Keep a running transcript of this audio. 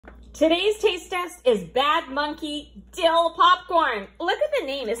Today's taste test is Bad Monkey Dill popcorn. Look at the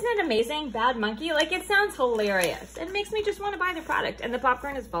name. Isn't it amazing? Bad Monkey. Like, it sounds hilarious. It makes me just want to buy the product. And the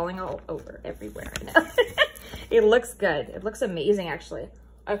popcorn is falling all over everywhere. It looks good. It looks amazing, actually.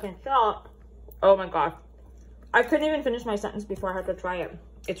 I can tell. Oh my God. I couldn't even finish my sentence before I had to try it.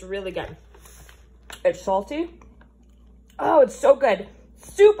 It's really good. It's salty. Oh, it's so good.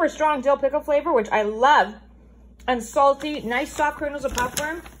 Super strong dill pickle flavor, which I love. And salty, nice soft kernels of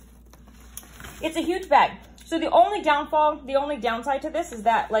popcorn. It's a huge bag. So the only downside to this is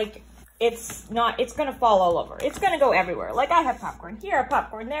that, like, it's gonna fall all over. It's gonna go everywhere. Like, I have popcorn here,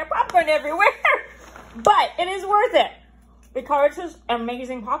 popcorn there, popcorn everywhere. But it is worth it because it's just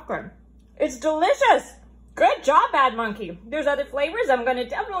amazing popcorn. It's delicious. Good job, Bad Monkey. There's other flavors. I'm gonna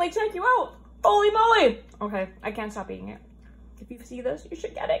definitely check you out. Holy moly. Okay, I can't stop eating it. If you see this, you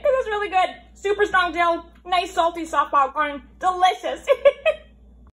should get it because it's really good. Super strong dill, nice salty soft popcorn, delicious.